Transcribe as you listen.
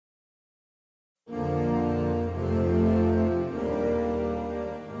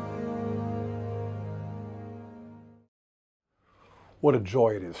What a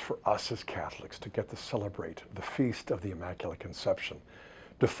joy it is for us as Catholics to get to celebrate the Feast of the Immaculate Conception.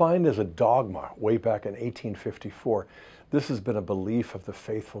 Defined as a dogma way back in 1854, this has been a belief of the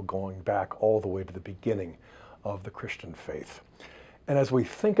faithful going back all the way to the beginning of the Christian faith. And as we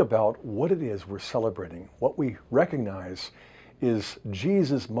think about what it is we're celebrating, what we recognize is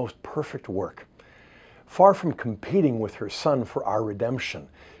Jesus' most perfect work. Far from competing with her Son for our redemption,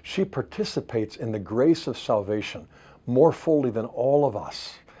 she participates in the grace of salvation more fully than all of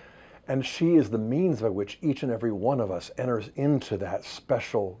us. And she is the means by which each and every one of us enters into that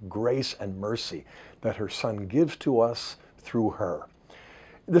special grace and mercy that her Son gives to us through her.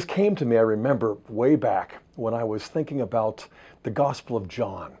 This came to me, I remember, way back when I was thinking about the Gospel of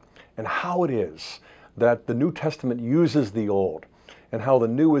John and how it is that the New Testament uses the Old and how the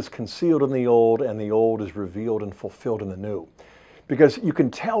New is concealed in the Old and the Old is revealed and fulfilled in the New. Because you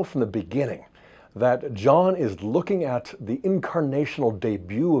can tell from the beginning that John is looking at the incarnational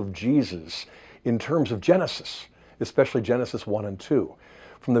debut of Jesus in terms of Genesis, especially Genesis 1 and 2.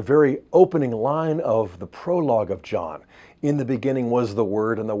 From the very opening line of the prologue of John, in the beginning was the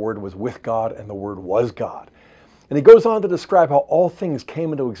Word, and the Word was with God, and the Word was God. And he goes on to describe how all things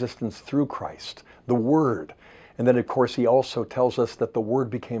came into existence through Christ, the Word. And then, of course, he also tells us that the Word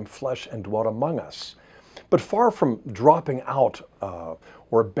became flesh and dwelt among us. But far from dropping out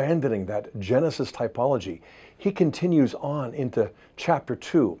or abandoning that Genesis typology, he continues on into chapter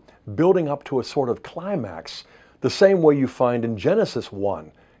 2, building up to a sort of climax, the same way you find in Genesis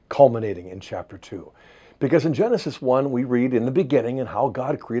 1, culminating in chapter 2. Because in Genesis 1, we read in the beginning and how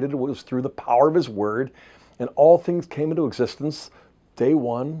God created it was through the power of his word, and all things came into existence, day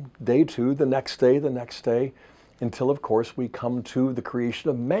 1, day 2, the next day, until, of course, we come to the creation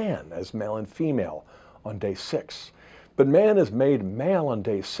of man as male and female on day 6. But man is made male on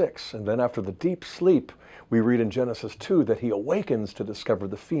day 6, and then after the deep sleep, we read in Genesis 2 that he awakens to discover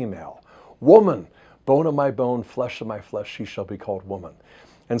the female. Woman, bone of my bone, flesh of my flesh, she shall be called woman.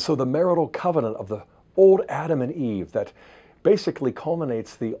 And so the marital covenant of the old Adam and Eve that basically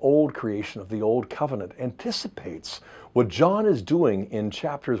culminates the old creation of the old covenant anticipates what John is doing in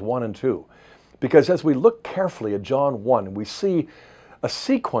chapters 1 and 2. Because as we look carefully at John 1, we see a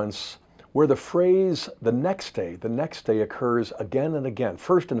sequence where the phrase the next day occurs again and again.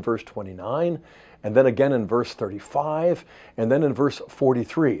 First in verse 29, and then again in verse 35, and then in verse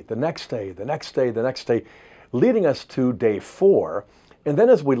 43. The next day, the next day, the next day, leading us to day 4. And then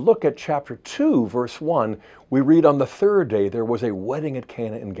as we look at chapter 2, verse 1, we read on the third day there was a wedding at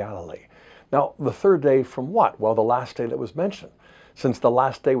Cana in Galilee. Now, the third day from what? Well, the last day that was mentioned. Since the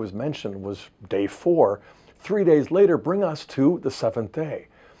last day was mentioned was day 4, 3 days later bring us to the 7th day.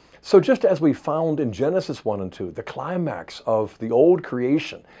 So just as we found in Genesis 1 and 2, the climax of the old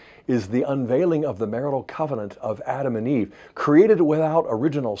creation is the unveiling of the marital covenant of Adam and Eve, created without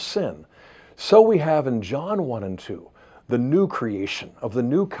original sin. So we have in John 1 and 2, the new creation of the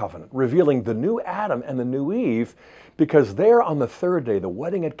new covenant, revealing the new Adam and the new Eve, because there on the third day, the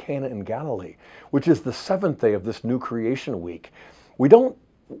wedding at Cana in Galilee, which is the 7th day of this new creation week, we don't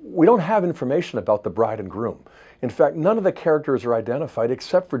have information about the bride and groom. In fact, none of the characters are identified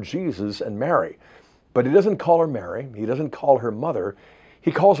except for Jesus and Mary. But he doesn't call her Mary, he doesn't call her mother,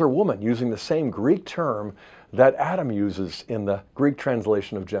 he calls her woman, using the same Greek term that Adam uses in the Greek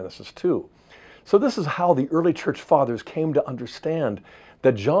translation of Genesis 2. So this is how the early church fathers came to understand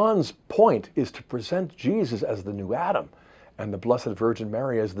that John's point is to present Jesus as the new Adam and the Blessed Virgin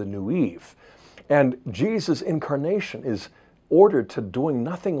Mary as the new Eve. And Jesus' incarnation is ordered to doing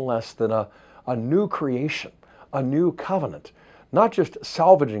nothing less than a new creation, a new covenant, not just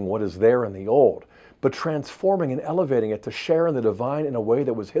salvaging what is there in the old, but transforming and elevating it to share in the divine in a way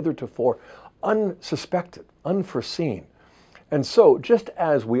that was hitherto unsuspected, unforeseen. And so, just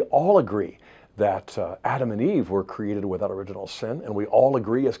as we all agree that Adam and Eve were created without original sin, and we all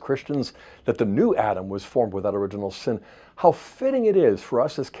agree as Christians that the new Adam was formed without original sin, how fitting it is for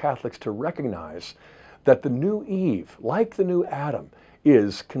us as Catholics to recognize that the new Eve, like the new Adam,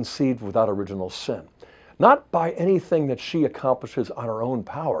 is conceived without original sin. Not by anything that she accomplishes on her own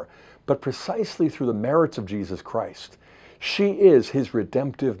power, but precisely through the merits of Jesus Christ. She is his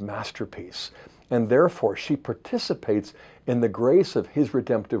redemptive masterpiece, and therefore she participates in the grace of his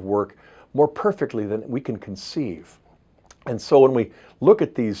redemptive work more perfectly than we can conceive. And so when we look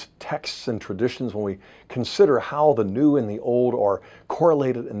at these texts and traditions, when we consider how the new and the old are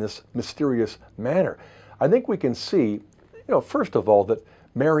correlated in this mysterious manner, I think we can see, first of all, that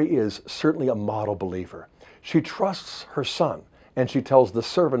Mary is certainly a model believer. She trusts her Son, and she tells the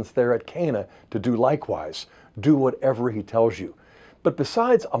servants there at Cana to do likewise. Do whatever he tells you. But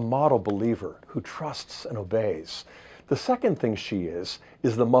besides a model believer who trusts and obeys, The second thing she is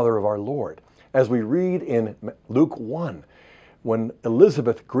the mother of our Lord. As we read in Luke 1, when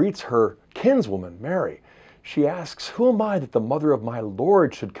Elizabeth greets her kinswoman, Mary, she asks, "Who am I that the mother of my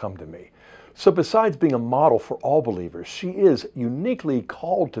Lord should come to me?" So besides being a model for all believers, she is uniquely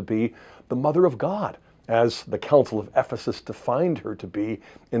called to be the mother of God, as the Council of Ephesus defined her to be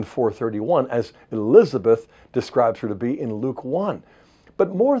in 431, as Elizabeth describes her to be in Luke 1.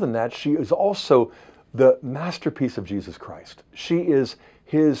 But more than that, she is also the masterpiece of Jesus Christ. She is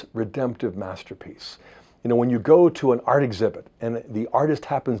his redemptive masterpiece. You know, when you go to an art exhibit and the artist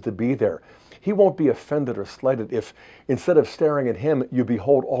happens to be there, he won't be offended or slighted if instead of staring at him, you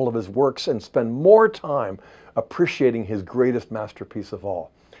behold all of his works and spend more time appreciating his greatest masterpiece of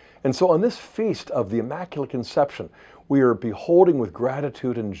all. And so on this feast of the Immaculate Conception, we are beholding with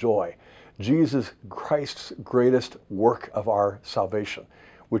gratitude and joy Jesus Christ's greatest work of our salvation,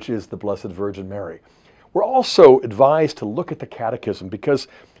 which is the Blessed Virgin Mary. We're also advised to look at the Catechism, because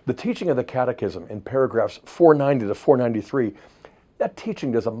the teaching of the Catechism in paragraphs 490 to 493, that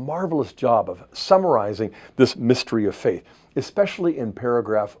teaching does a marvelous job of summarizing this mystery of faith, especially in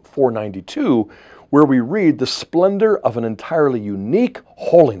paragraph 492, where we read the splendor of an entirely unique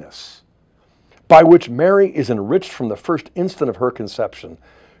holiness by which Mary is enriched from the first instant of her conception,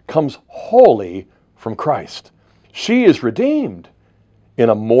 comes wholly from Christ. She is redeemed in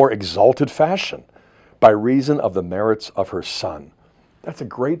a more exalted fashion by reason of the merits of her Son. That's a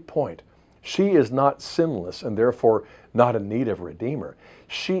great point. She is not sinless and therefore not in need of a Redeemer.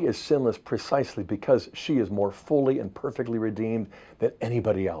 She is sinless precisely because she is more fully and perfectly redeemed than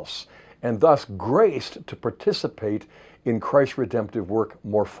anybody else, and thus graced to participate in Christ's redemptive work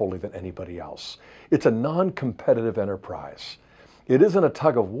more fully than anybody else. It's a non-competitive enterprise. It isn't a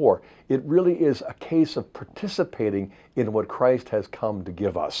tug of war. It really is a case of participating in what Christ has come to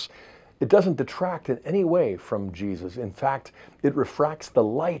give us. It doesn't detract in any way from Jesus. In fact, it refracts the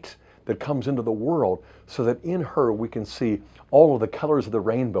light that comes into the world so that in her we can see all of the colors of the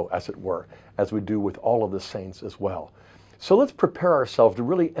rainbow, as it were, as we do with all of the saints as well. So let's prepare ourselves to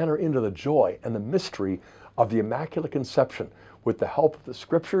really enter into the joy and the mystery of the Immaculate Conception with the help of the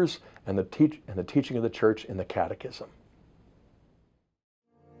Scriptures and the teaching of the Church in the Catechism.